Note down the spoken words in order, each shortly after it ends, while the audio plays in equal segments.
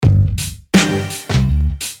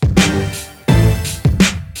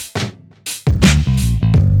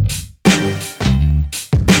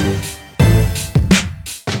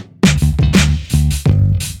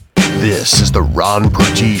This is the Ron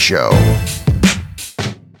Pertee Show.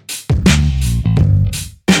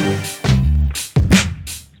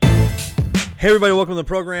 Hey everybody, welcome to the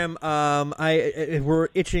program. We're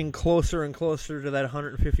itching closer and closer to that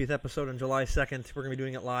 150th episode on July 2nd. We're going to be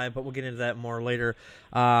doing it live, but we'll get into that more later.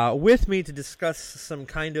 With me to discuss some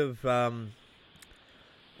kind of,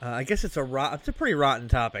 I guess it's a pretty rotten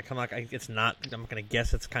topic. I'm not going to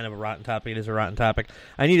guess it's kind of a rotten topic. It is a rotten topic.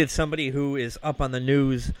 I needed somebody who is up on the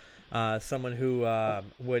news, someone who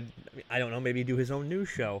would, I don't know, maybe do his own news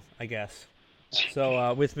show, I guess.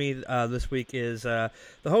 So with me this week is the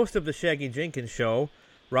host of the Shaggy Jenkins Show,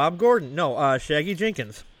 Rob Gordon. No, Shaggy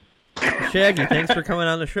Jenkins. Shaggy, thanks for coming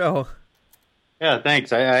on the show. Yeah,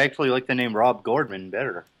 thanks. I actually like the name Rob Gordon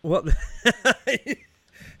better. Well, I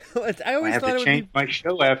have to change my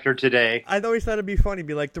show after today. I always thought it'd be funny,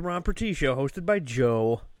 be like the Ron Pertee Show, hosted by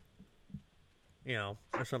Joe. You know,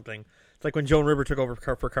 or something. It's like when Joan Rivers took over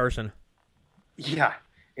for Carson. Yeah.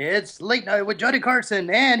 It's Late Night with Johnny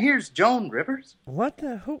Carson, and here's Joan Rivers. What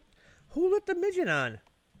the? Who let the midget on?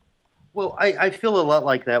 Well, I feel a lot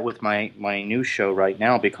like that with my new show right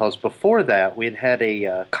now, because before that, we had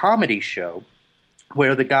a comedy show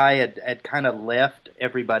where the guy had kind of left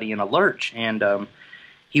everybody in a lurch, and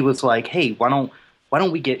he was like, hey, why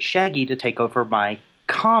don't we get Shaggy to take over my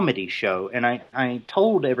comedy show? And I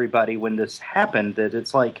told everybody when this happened that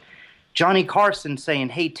it's like Johnny Carson saying,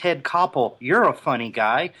 hey, Ted Koppel, you're a funny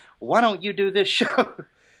guy. Why don't you do this show?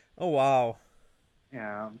 Oh, wow.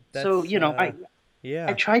 Yeah. That's, so, I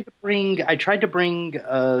tried to bring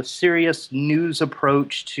a serious news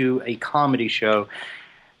approach to a comedy show,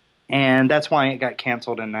 and that's why it got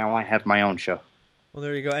canceled, and now I have my own show. Well,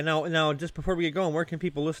 there you go. And now, just before we get going, where can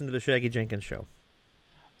people listen to the Shaggy Jenkins Show?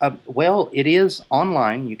 Well, it is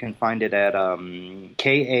online. You can find it at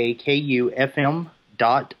KAKUFM.org.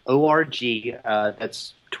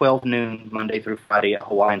 That's 12 noon Monday through Friday at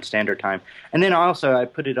Hawaiian Standard Time. And then I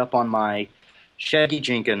put it up on my Shaggy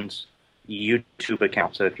Jenkins YouTube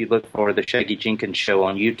account. So if you look for the Shaggy Jenkins Show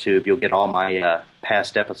on YouTube, you'll get all my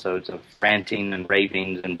past episodes of ranting and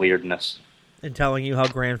ravings and weirdness. And telling you how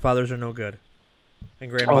grandfathers are no good. And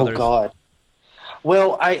grandmothers. Oh, God.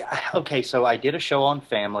 Well, so I did a show on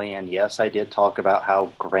family, and yes, I did talk about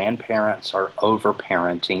how grandparents are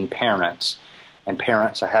over-parenting parents. And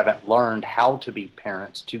parents haven't learned how to be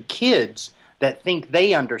parents to kids that think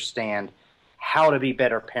they understand how to be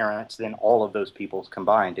better parents than all of those people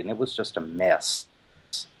combined. And it was just a mess.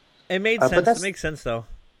 It made sense. It makes sense, though.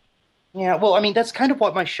 Yeah, well, I mean, that's kind of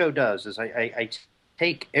what my show does, is I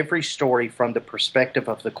take every story from the perspective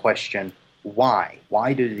of the question, why?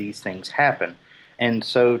 Why do these things happen? And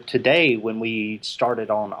so today, when we started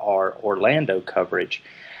on our Orlando coverage,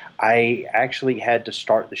 I actually had to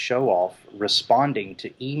start the show off responding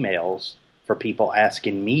to emails for people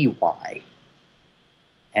asking me why.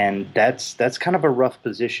 And that's kind of a rough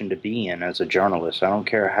position to be in as a journalist. I don't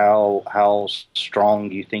care how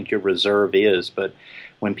strong you think your reserve is, but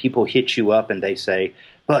when people hit you up and they say,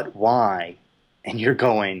 but why? And you're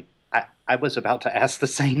going, I was about to ask the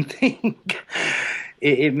same thing.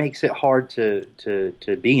 It makes it hard to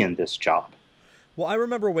be in this job. Well, I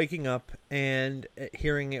remember waking up and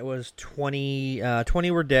hearing it was 20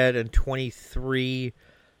 were dead and 43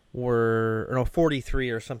 43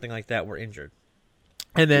 or something like that were injured.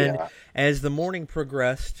 And then as the morning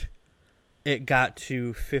progressed, it got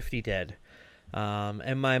to 50 dead.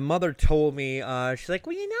 And my mother told me, she's like,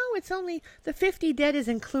 well, it's only the 50 dead is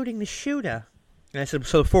including the shooter. And I said,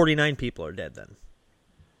 so 49 people are dead then.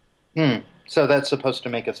 So that's supposed to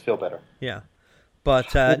make us feel better. Yeah.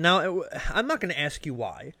 But now, I'm not going to ask you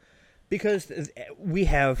why, because we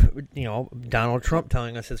have, Donald Trump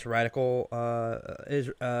telling us it's radical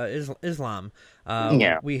Islam.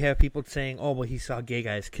 We have people saying, oh, well, he saw gay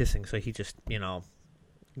guys kissing, so he just,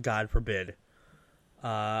 God forbid.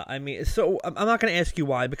 So I'm not going to ask you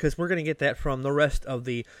why, because we're going to get that from the rest of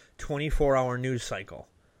the 24-hour news cycle.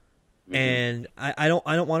 Mm-hmm. And I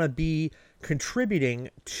don't want to be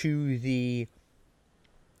contributing to the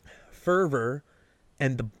fervor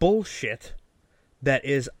and the bullshit that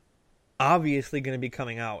is obviously going to be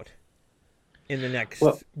coming out in the next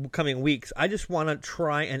coming weeks. I just want to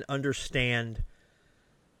try and understand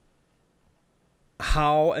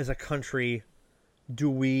how, as a country, do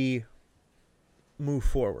we move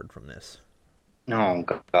forward from this? Oh,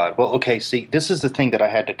 God. Well, okay, see, this is the thing that I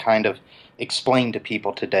had to kind of explain to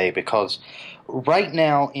people today, because right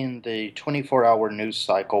now in the 24-hour news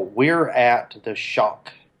cycle, we're at the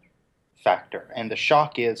shock factor. And the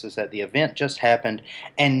shock is that the event just happened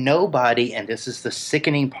and nobody, and this is the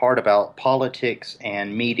sickening part about politics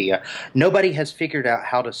and media, nobody has figured out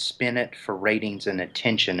how to spin it for ratings and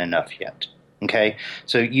attention enough yet. Okay,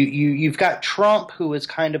 so you've got Trump, who is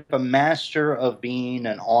kind of a master of being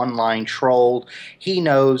an online troll. He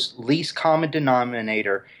knows least common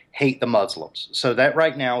denominator, hate the Muslims. So that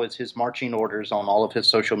right now is his marching orders on all of his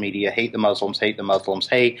social media: hate the Muslims, hate the Muslims.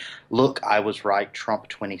 Hey, look, I was right, Trump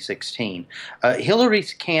 2016.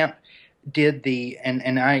 Hillary's camp did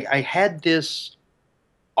and I had this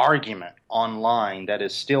argument online that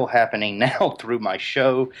is still happening now through my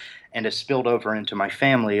show and has spilled over into my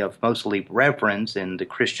family of mostly reverends in the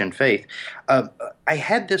Christian faith. I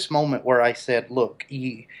had this moment where I said, look,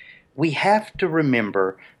 we have to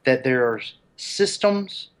remember that there are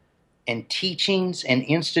systems and teachings and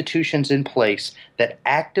institutions in place that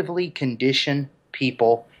actively condition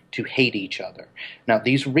people to hate each other. Now,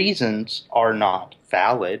 these reasons are not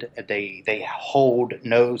valid. They hold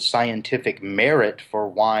no scientific merit for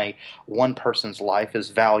why one person's life is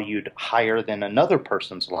valued higher than another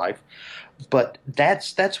person's life. But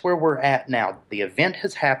that's where we're at now. The event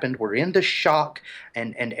has happened. We're in the shock,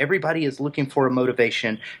 and everybody is looking for a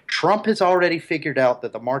motivation. Trump has already figured out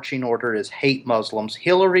that the marching order is hate Muslims.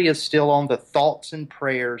 Hillary is still on the thoughts and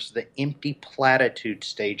prayers, the empty platitude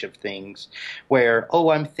stage of things, where,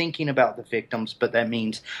 I'm thinking about the victims, but that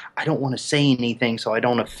means I don't want to say anything so I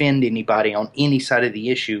don't offend anybody on any side of the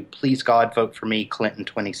issue. Please, God, vote for me, Clinton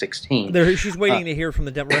 2016. She's waiting to hear from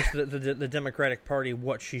the rest of the Democratic Party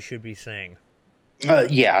what she should be saying.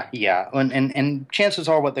 Yeah, and chances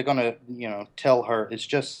are what they're going to, tell her is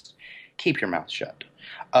just keep your mouth shut.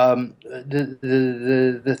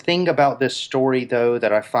 The thing about this story, though,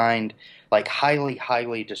 that I find like highly,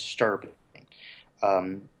 highly disturbing.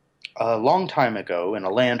 A long time ago, in a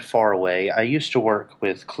land far away, I used to work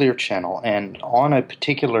with Clear Channel, and on a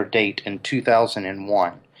particular date in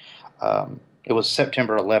 2001, it was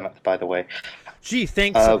September 11th, by the way. Gee,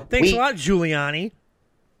 thanks a lot, Giuliani.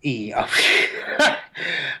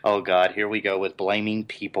 Oh, God, here we go with blaming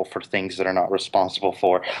people for things that are not responsible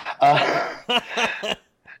for.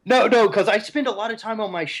 No, because I spend a lot of time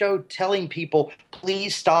on my show telling people,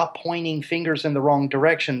 please stop pointing fingers in the wrong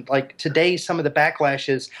direction. Like today, some of the backlash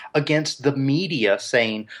is against the media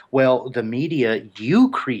saying, well, the media, you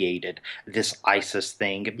created this ISIS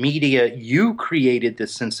thing. Media, you created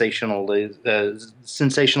this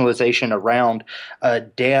sensationalization around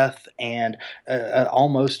death and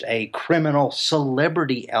almost a criminal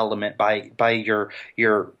celebrity element by your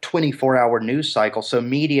 24-hour news cycle. So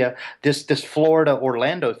media, this Florida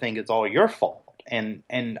Orlando thing is all your fault. And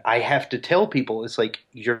I have to tell people, it's like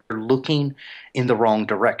you're looking in the wrong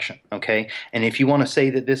direction, okay? And if you want to say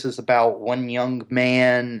that this is about one young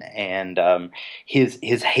man and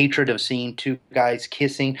his hatred of seeing two guys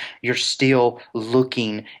kissing, you're still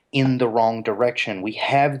looking in the wrong direction. We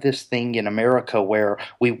have this thing in America where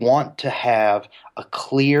we want to have a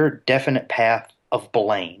clear, definite path of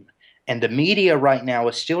blame. And the media right now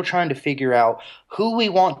is still trying to figure out who we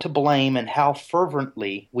want to blame and how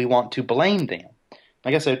fervently we want to blame them.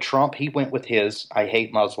 Like I said, Trump, he went with his, I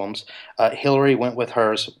hate Muslims. Hillary went with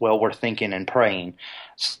hers, well, we're thinking and praying.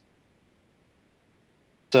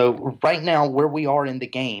 So right now, where we are in the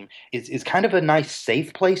game is kind of a nice,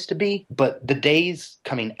 safe place to be. But the days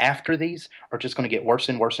coming after these are just going to get worse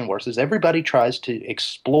and worse and worse as everybody tries to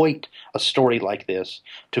exploit a story like this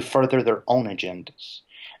to further their own agendas.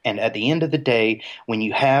 And at the end of the day, when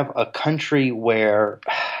you have a country where,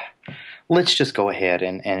 let's just go ahead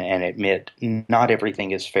and admit, not everything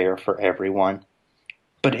is fair for everyone.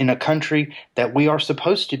 But in a country that we are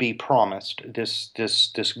supposed to be promised this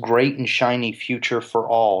great and shiny future for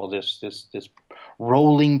all, this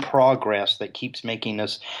rolling progress that keeps making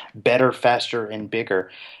us better, faster, and bigger,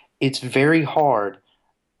 it's very hard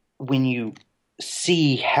when you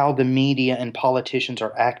see how the media and politicians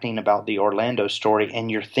are acting about the Orlando story, and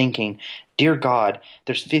you're thinking, dear God,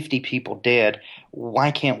 there's 50 people dead. Why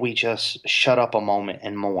can't we just shut up a moment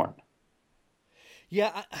and mourn?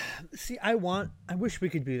 Yeah, I wish we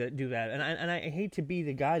could do that, and I hate to be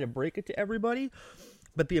the guy to break it to everybody,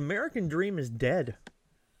 but the American dream is dead.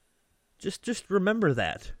 Just remember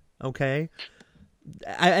that, okay?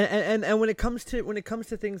 And when it comes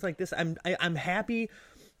to things like this, I'm happy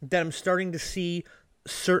that I'm starting to see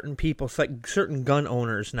certain people, like certain gun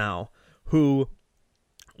owners now, who,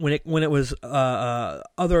 when it was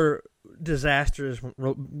other disasters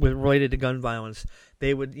related to gun violence,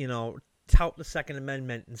 they would tout the Second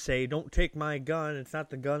Amendment and say, "Don't take my gun. It's not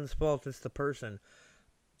the gun's fault. It's the person."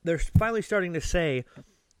 They're finally starting to say,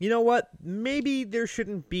 you know what? Maybe there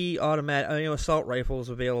shouldn't be automatic, assault rifles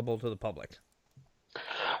available to the public.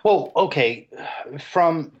 Well, okay,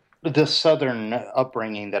 from the southern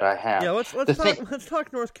upbringing that I have. Yeah, let's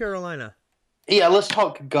talk North Carolina. Yeah, let's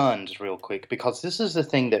talk guns real quick, because this is the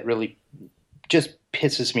thing that really just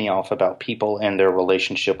pisses me off about people and their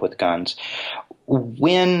relationship with guns.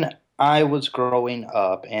 When I was growing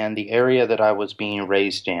up and the area that I was being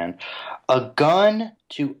raised in, a gun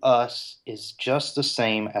to us is just the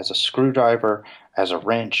same as a screwdriver, as a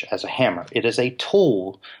wrench, as a hammer. It is a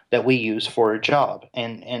tool that we use for a job.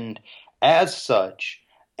 And as such,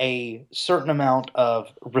 a certain amount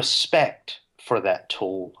of respect for that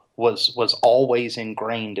tool was always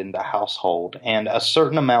ingrained in the household, and a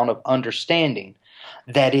certain amount of understanding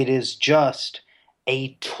that it is just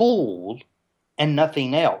a tool and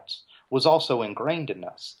nothing else was also ingrained in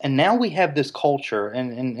us. And now we have this culture,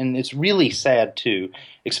 and it's really sad too,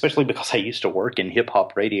 especially because I used to work in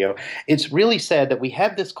hip-hop radio. It's really sad that we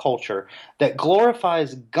have this culture that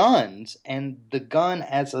glorifies guns and the gun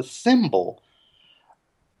as a symbol,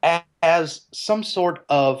 as some sort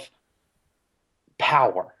of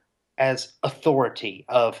power, as authority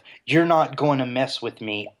of, you're not going to mess with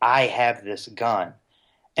me, I have this gun.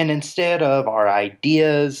 And instead of our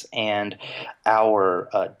ideas and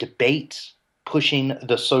our debates pushing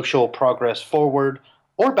the social progress forward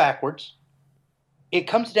or backwards, it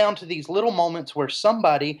comes down to these little moments where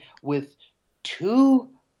somebody with too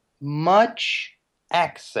much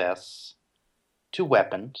access to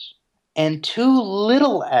weapons and too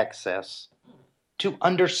little access to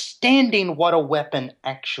understanding what a weapon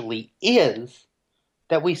actually is,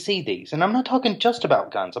 that we see these. And I'm not talking just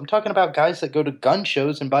about guns. I'm talking about guys that go to gun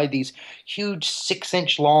shows and buy these huge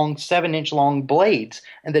 6-inch long, 7-inch long blades.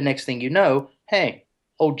 And the next thing you know, hey,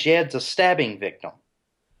 old Jed's a stabbing victim.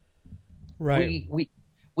 Right.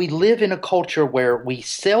 We live in a culture where we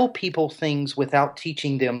sell people things without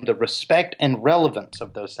teaching them the respect and relevance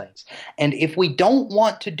of those things. And if we don't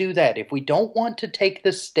want to do that, if we don't want to take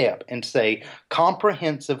this step and say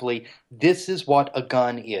comprehensively, this is what a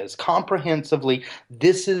gun is, comprehensively,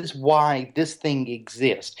 this is why this thing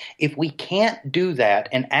exists, if we can't do that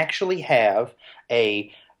and actually have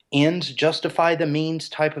a ends justify the means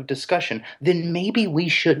type of discussion, then maybe we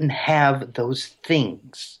shouldn't have those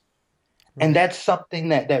things. And that's something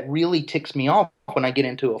that really ticks me off when I get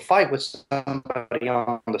into a fight with somebody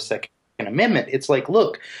on the Second Amendment. It's like,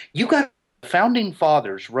 look, you got founding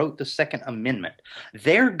fathers wrote the Second Amendment.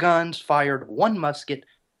 Their guns fired 1 musket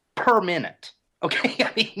per minute. Okay,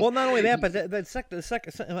 I mean, well, not only that, but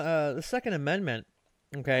the Second Amendment.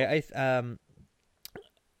 Okay,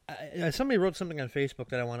 somebody wrote something on Facebook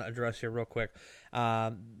that I want to address here real quick.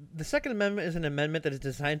 The Second Amendment is an amendment that is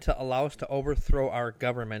designed to allow us to overthrow our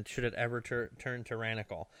government should it ever turn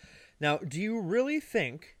tyrannical. Now, do you really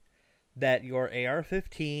think that your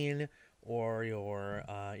AR-15 or your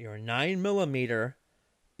 9mm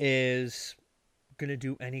is going to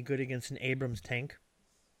do any good against an Abrams tank?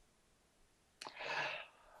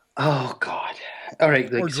 Oh God! All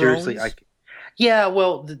right, like, seriously, yeah.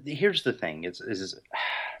 Well, here's the thing: is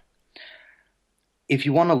if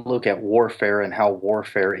you want to look at warfare and how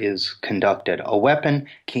warfare is conducted, a weapon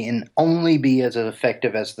can only be as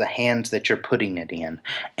effective as the hands that you're putting it in.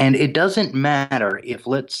 And it doesn't matter if,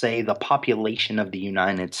 let's say, the population of the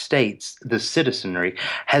United States, the citizenry,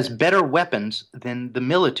 has better weapons than the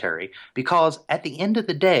military, because at the end of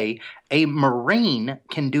the day, a Marine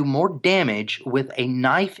can do more damage with a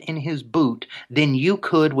knife in his boot than you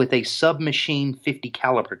could with a submachine 50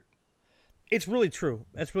 caliber. It's really true.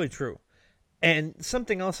 That's really true. And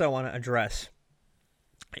something else I want to address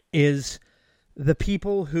is the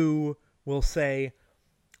people who will say,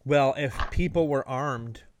 well, if people were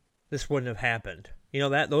armed, this wouldn't have happened. You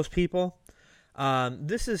know, those people?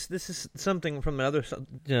 This is something from another,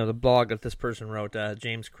 the blog that this person wrote,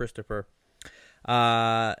 James Christopher.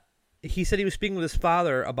 He said he was speaking with his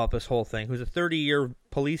father about this whole thing, who's a 30-year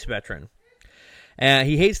police veteran.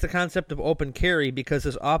 He hates the concept of open carry because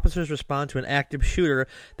as officers respond to an active shooter,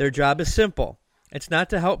 their job is simple. It's not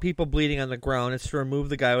to help people bleeding on the ground. It's to remove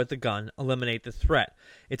the guy with the gun, eliminate the threat.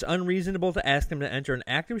 It's unreasonable to ask them to enter an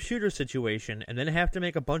active shooter situation and then have to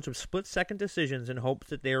make a bunch of split-second decisions in hopes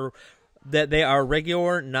that they are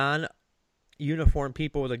regular, non-uniform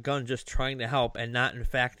people with a gun just trying to help and not, in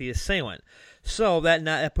fact, the assailant. So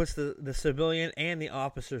that puts the civilian and the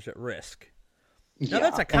officers at risk. Now,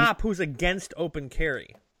 that's a cop who's against open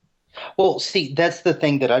carry. Well, see, that's the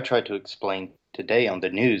thing that I tried to explain today on the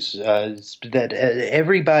news, is that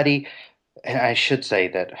everybody And I should say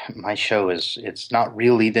that my show it's not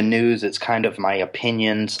really the news. It's kind of my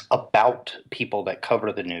opinions about people that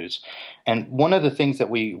cover the news. And one of the things that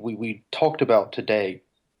we talked about today,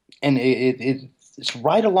 and it's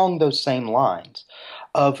right along those same lines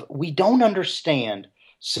of we don't understand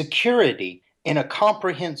security in a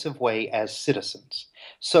comprehensive way as citizens.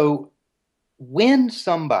 So when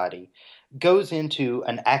somebody goes into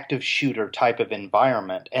an active shooter type of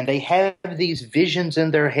environment and they have these visions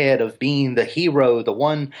in their head of being the hero,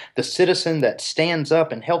 the citizen that stands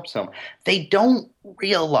up and helps them, they don't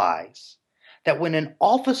realize that when an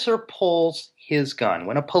officer pulls his gun,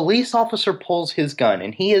 when a police officer pulls his gun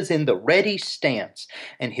and he is in the ready stance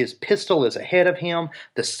and his pistol is ahead of him,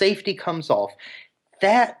 the safety comes off,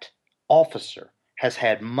 that officer has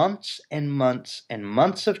had months and months and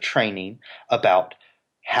months of training about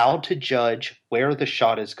how to judge where the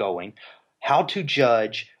shot is going, how to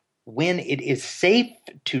judge when it is safe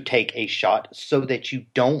to take a shot so that you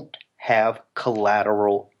don't have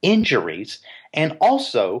collateral injuries, and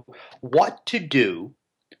also what to do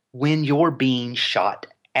when you're being shot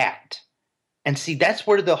at. And see, that's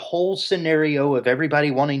where the whole scenario of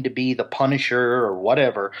everybody wanting to be the Punisher or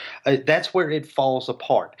whatever, that's where it falls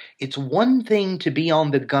apart. It's one thing to be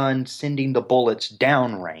on the gun sending the bullets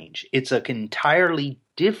downrange. It's an entirely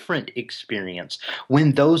different experience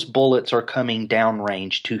when those bullets are coming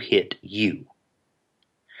downrange to hit you.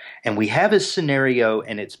 And we have a scenario,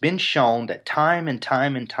 and it's been shown that time and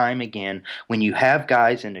time and time again, when you have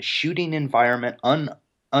guys in a shooting environment,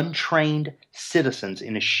 untrained citizens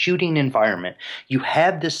in a shooting environment, you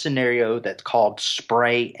have this scenario that's called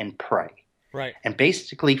spray and pray. Right. And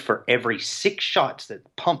basically for every 6 shots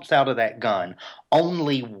that pumps out of that gun,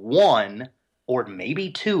 only 1 or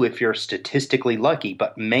maybe 2 if you're statistically lucky,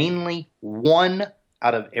 but mainly 1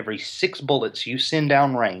 out of every 6 bullets you send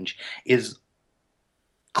down range is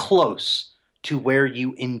close to where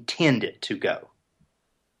you intend it to go.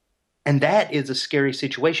 And that is a scary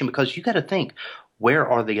situation because you got to think, where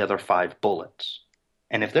are the other 5 bullets?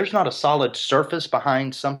 And if there's not a solid surface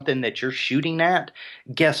behind something that you're shooting at,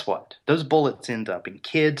 guess what? Those bullets end up in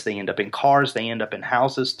kids, they end up in cars, they end up in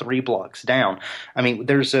houses 3 blocks down. I mean,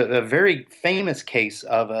 there's a very famous case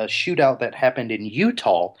of a shootout that happened in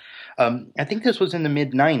Utah. I think this was in the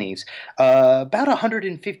mid-90s. About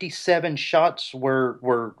 157 shots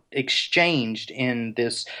were exchanged in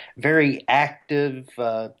this very active,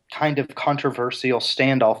 kind of controversial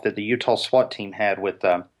standoff that the Utah SWAT team had with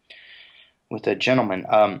a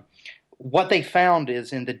gentleman. What they found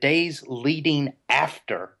is in the days leading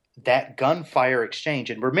after that gunfire exchange,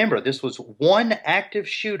 and remember, this was one active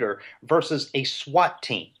shooter versus a SWAT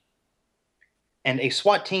team. And a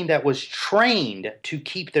SWAT team that was trained to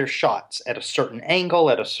keep their shots at a certain angle,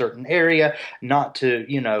 at a certain area, not to,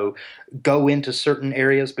 go into certain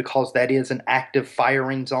areas because that is an active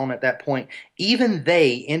firing zone at that point. Even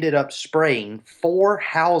they ended up spraying 4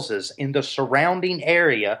 houses in the surrounding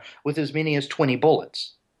area with as many as 20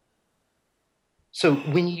 bullets. So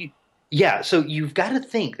so you've got to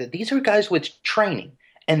think that these are guys with training.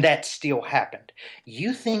 And that still happened.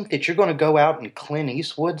 You think that you're going to go out and Clint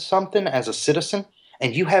Eastwood something as a citizen,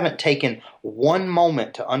 and you haven't taken one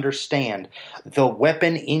moment to understand the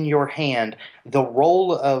weapon in your hand, the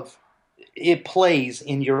role of it plays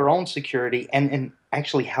in your own security, and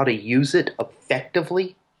actually how to use it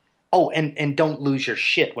effectively? Oh, and don't lose your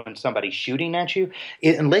shit when somebody's shooting at you.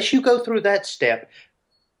 Unless you go through that step,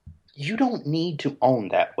 you don't need to own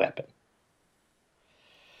that weapon.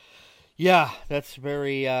 Yeah, that's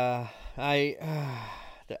very. While I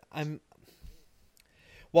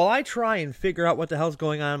try and figure out what the hell's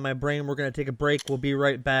going on in my brain, we're going to take a break. We'll be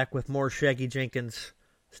right back with more Shaggy Jenkins.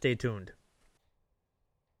 Stay tuned.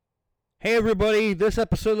 Hey everybody, this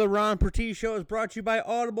episode of the Ron Pertee Show is brought to you by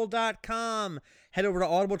Audible.com. Head over to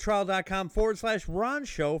audibletrial.com/Ron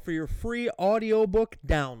Show for your free audiobook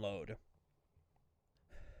download.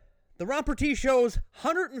 The Ron Pertee Show's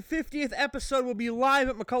 150th episode will be live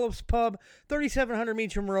at McCullough's Pub, 3700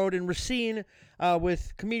 Meacham Road in Racine,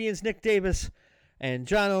 with comedians Nick Davis and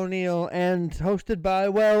John O'Neill, and hosted by,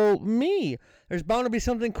 me. There's bound to be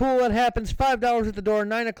something cool that happens. $5 at the door,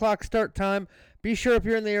 9 o'clock start time. Be sure if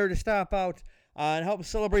you're in the area to stop out and help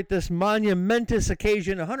celebrate this monumentous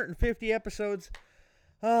occasion, 150 episodes.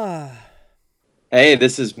 Hey,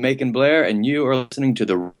 this is Macon Blair, and you are listening to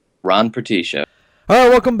the Ron Pertee Show. All right,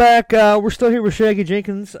 welcome back. We're still here with Shaggy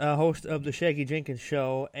Jenkins, host of the Shaggy Jenkins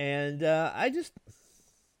Show, and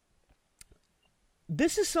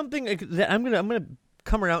this is something that I'm gonna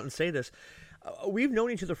come around and say this. We've known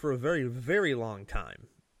each other for a very, very long time.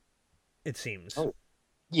 It seems. Oh,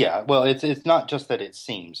 Yeah, well, it's not just that it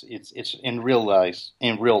seems. It's in real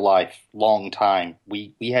life, long time.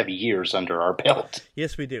 We have years under our belt.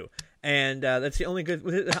 Yes, we do. And that's the only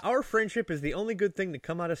good. Our friendship is the only good thing to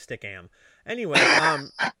come out of Stickam. Anyway,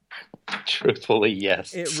 truthfully,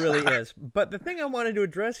 yes, it really is. But the thing I wanted to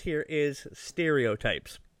address here is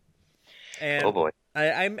stereotypes. And oh boy,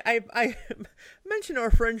 I mentioned our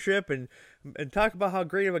friendship and talk about how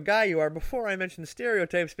great of a guy you are before I mention the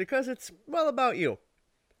stereotypes because it's about you.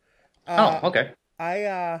 Okay.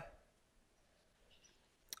 I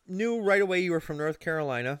knew right away you were from North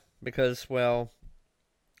Carolina because, well,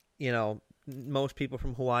 most people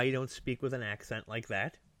from Hawaii don't speak with an accent like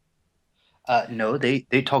that. No, they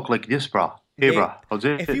talk like this, brah. Hey, brah.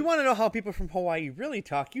 If you want to know how people from Hawaii really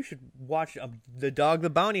talk, you should watch the Dog the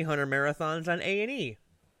Bounty Hunter marathons on A&E.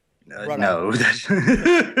 No.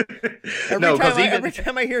 Every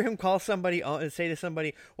time I hear him call somebody and say to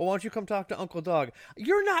somebody, well, why don't you come talk to Uncle Dog?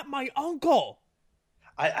 You're not my uncle.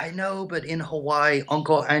 I know, but in Hawaii,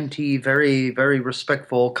 uncle, auntie, very, very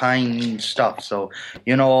respectful, kind stuff. So,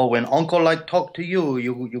 when uncle talk to you,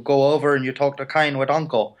 you go over and you talk to kind with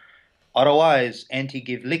uncle. Otherwise, auntie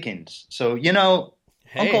give lickings. So, hey,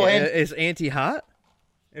 uncle is auntie hot?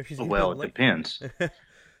 If she's it depends.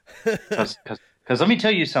 Because let me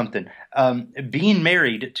tell you something. Being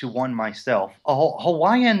married to one myself,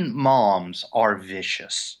 Hawaiian moms are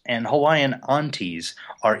vicious, and Hawaiian aunties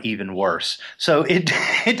are even worse. So it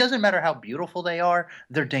doesn't matter how beautiful they are;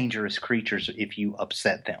 they're dangerous creatures if you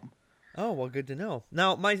upset them. Oh, well, good to know.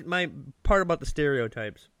 Now, my part about the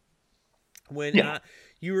stereotypes. When I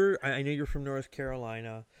knew you're from North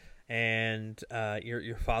Carolina, and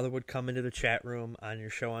your father would come into the chat room on your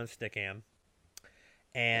show on Stickam.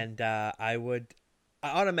 And I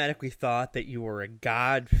automatically thought that you were a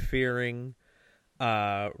God-fearing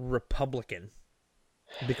Republican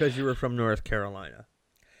because you were from North Carolina.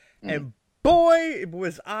 And boy,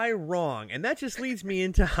 was I wrong. And that just leads me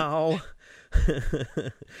into how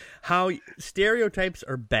stereotypes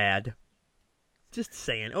are bad. Just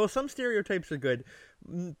saying. Oh, some stereotypes are good,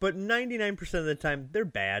 but 99% of the time, they're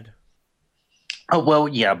bad. Oh, well,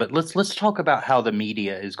 yeah, but let's talk about how the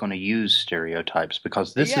media is going to use stereotypes,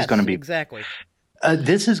 because this is going to be exactly.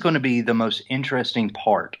 This is going to be the most interesting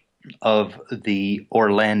part of the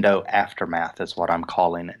Orlando aftermath, is what I'm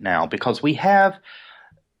calling it now, because we have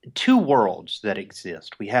two worlds that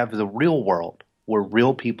exist. We have the real world, where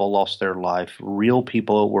real people lost their life, real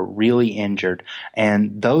people were really injured,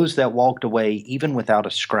 and those that walked away, even without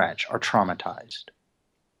a scratch, are traumatized.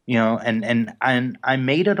 And I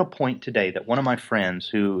made it a point today that one of my friends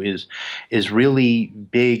who is really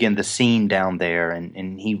big in the scene down there,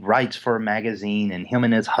 and he writes for a magazine, and him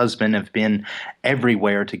and his husband have been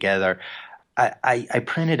everywhere together. I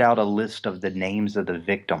printed out a list of the names of the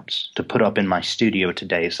victims to put up in my studio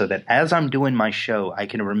today, so that as I'm doing my show, I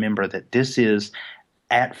can remember that this is,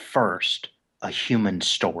 at first, a human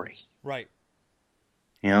story. Right.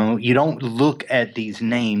 You don't look at these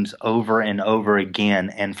names over and over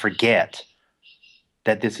again and forget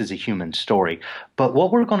that this is a human story. But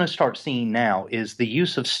what we're going to start seeing now is the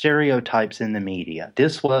use of stereotypes in the media.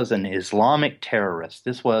 This was an Islamic terrorist.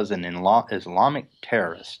 This was an Islamic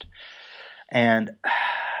terrorist. And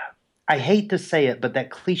I hate to say it, but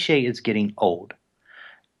that cliche is getting old.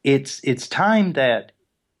 It's time that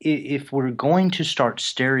if we're going to start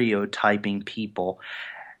stereotyping people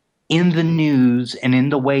in the news and in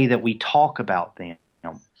the way that we talk about them,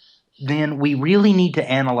 then we really need to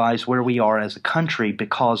analyze where we are as a country,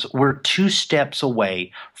 because we're 2 steps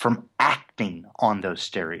away from acting on those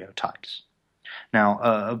stereotypes. Now,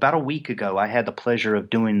 about a week ago, I had the pleasure of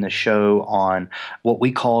doing the show on what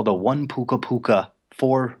we call the One Puka Puka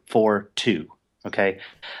 442. Okay,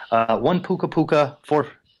 One Puka Puka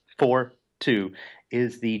 442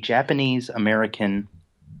 is the Japanese American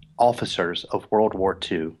officers of World War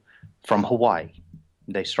II from Hawaii.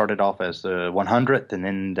 They started off as the 100th, and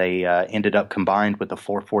then they ended up combined with the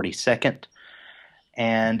 442nd.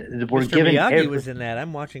 And we're Mr. giving Miyagi was in that.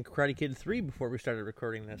 I'm watching Karate Kid 3 before we started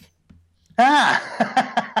recording this.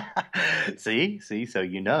 See, so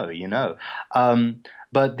you know.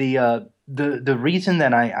 But the reason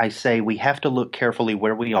that I say we have to look carefully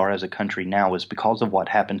where we are as a country now is because of what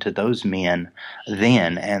happened to those men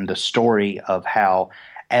then, and the story of how,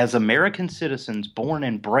 as American citizens born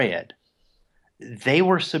and bred, they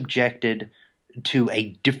were subjected to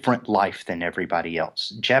a different life than everybody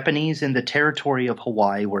else. Japanese in the territory of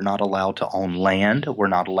Hawaii were not allowed to own land, were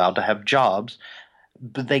not allowed to have jobs,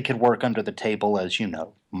 but they could work under the table as,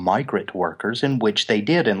 migrant workers, in which they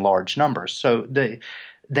did in large numbers. So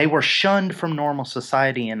they were shunned from normal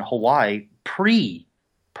society in Hawaii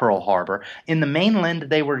Pearl Harbor. In the mainland,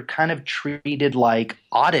 they were kind of treated like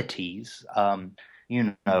oddities,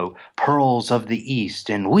 pearls of the East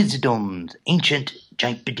and wisdoms, ancient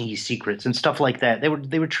Japanese secrets and stuff like that.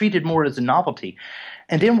 They were treated more as a novelty.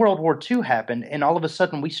 And then World War II happened, and all of a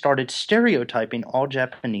sudden we started stereotyping all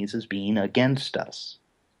Japanese as being against us.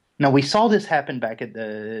 Now, we saw this happen back at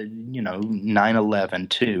the, 9/11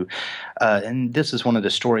 too. And this is one of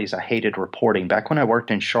the stories I hated reporting. Back when I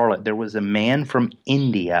worked in Charlotte, there was a man from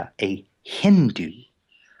India, a Hindu,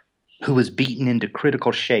 who was beaten into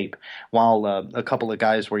critical shape while a couple of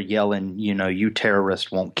guys were yelling, you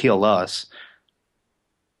terrorists won't kill us.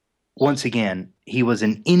 Once again, he was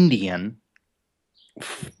an Indian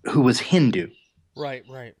who was Hindu. Right.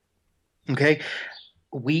 Okay?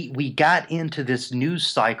 We got into this news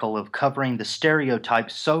cycle of covering the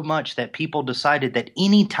stereotypes so much that people decided that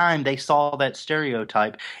any time they saw that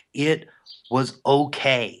stereotype, it was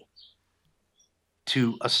okay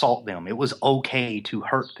to assault them. It was okay to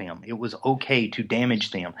hurt them. It was okay to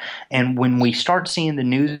damage them. And when we start seeing the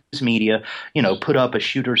news media, put up a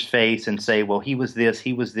shooter's face and say, well, he was this,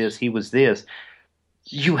 he was this, he was this,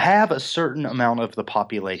 you have a certain amount of the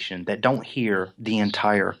population that don't hear the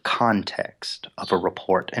entire context of a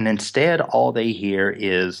report. And instead, all they hear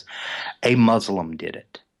is a Muslim did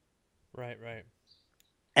it. Right.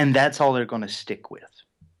 And that's all they're going to stick with.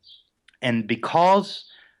 And because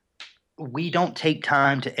we don't take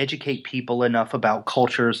time to educate people enough about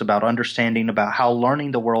cultures, about understanding, about how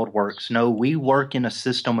learning the world works. No, we work in a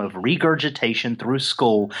system of regurgitation through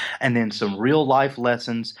school and then some real life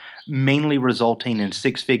lessons, mainly resulting in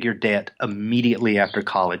six-figure debt immediately after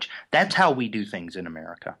college. That's how we do things in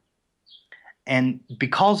America. And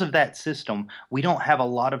because of that system, we don't have a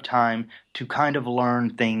lot of time to kind of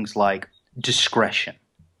learn things like discretion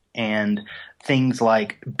and things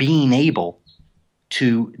like being able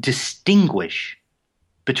to distinguish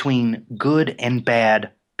between good and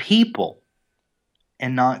bad people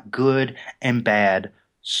and not good and bad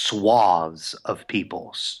swaths of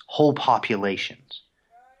people, whole populations.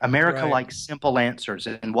 America likes simple answers,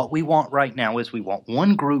 and what we want right now is we want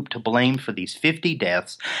one group to blame for these 50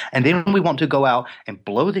 deaths, and then we want to go out and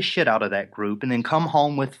blow the shit out of that group and then come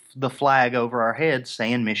home with the flag over our heads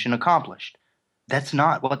saying mission accomplished. That's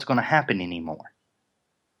not what's going to happen anymore.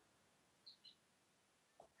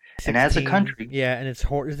 16, and as a country, and it's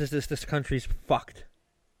this country's fucked.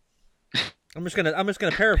 I'm just gonna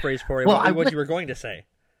paraphrase for you what you were going to say.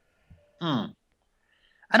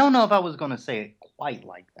 I don't know if I was going to say it quite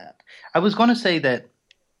like that. I was going to say that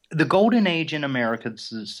the golden age in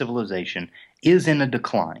America's civilization is in a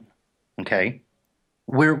decline. Okay,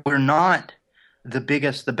 we're not the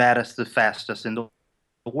biggest, the baddest, the fastest in the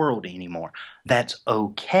world anymore. That's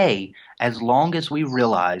okay as long as we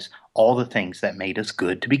realize all the things that made us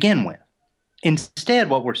good to begin with. Instead,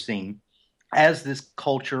 what we're seeing as this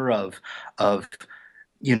culture of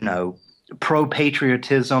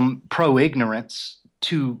pro-patriotism, pro-ignorance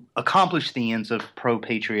to accomplish the ends of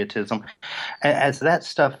pro-patriotism, as that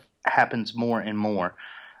stuff happens more and more,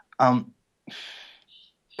 God,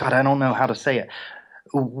 I don't know how to say it.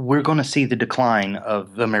 We're going to see the decline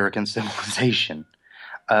of American civilization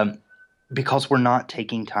because we're not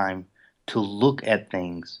taking time to look at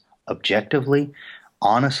things objectively,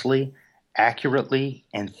 honestly, accurately,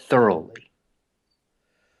 and thoroughly.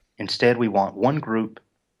 Instead, we want one group,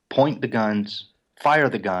 point the guns, fire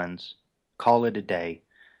the guns, call it a day.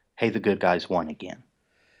 Hey, the good guys won again.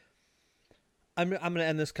 I'm going to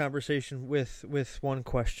end this conversation with one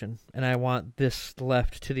question, and I want this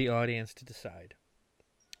left to the audience to decide.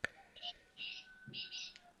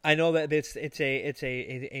 I know that it's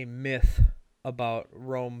a myth about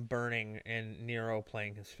Rome burning and Nero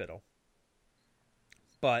playing his fiddle,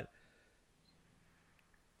 but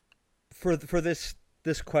for this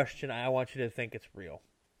question, I want you to think it's real.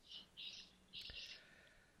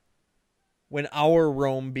 When our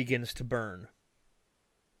Rome begins to burn,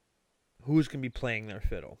 who's going to be playing their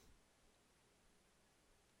fiddle?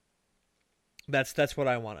 That's what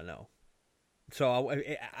I want to know. So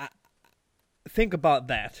I think about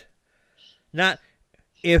that. Not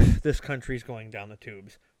if this country's going down the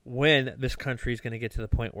tubes, when this country's going to get to the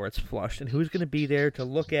point where it's flushed, and who's going to be there to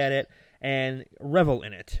look at it and revel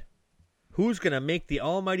in it. Who's going to make the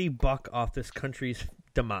almighty buck off this country's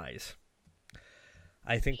demise?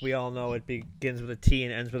 I think we all know it begins with a T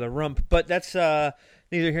and ends with a rump, but that's neither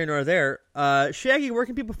here nor there. Shaggy, where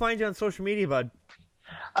can people find you on social media, bud?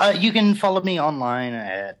 You can follow me online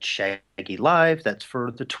at Shaggy Live. That's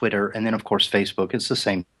for the Twitter. And then, of course, Facebook. It's the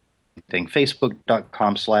same thing.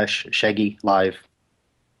 Facebook.com/Shaggy Live.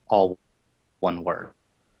 All one word.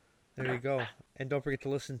 There you go. And don't forget to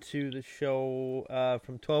listen to the show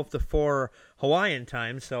from 12 to 4 Hawaiian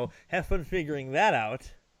time. So have fun figuring that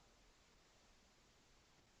out.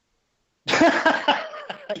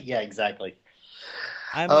 Yeah, exactly.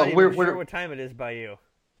 I'm not even sure what time it is by you.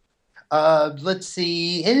 Let's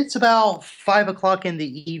see. It's about 5 o'clock in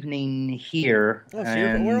the evening here. Oh, so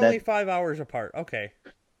we're only 5 hours apart. Okay.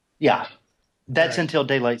 Yeah. That's right. Until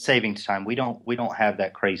daylight savings time. We don't have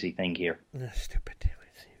that crazy thing here. Stupid daylight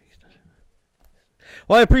savings time.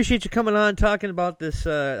 Well, I appreciate you coming on talking about this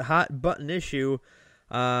hot button issue,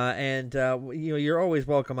 and you're always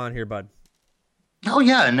welcome on here, bud. Oh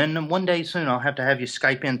yeah, and then one day soon I'll have to have you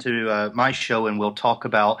Skype into my show, and we'll talk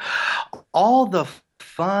about all the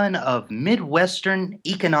fun of Midwestern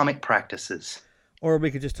economic practices. Or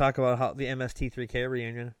we could just talk about how the MST3K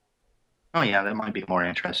reunion. Oh yeah, that might be more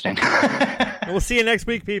interesting. We'll see you next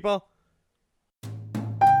week, people.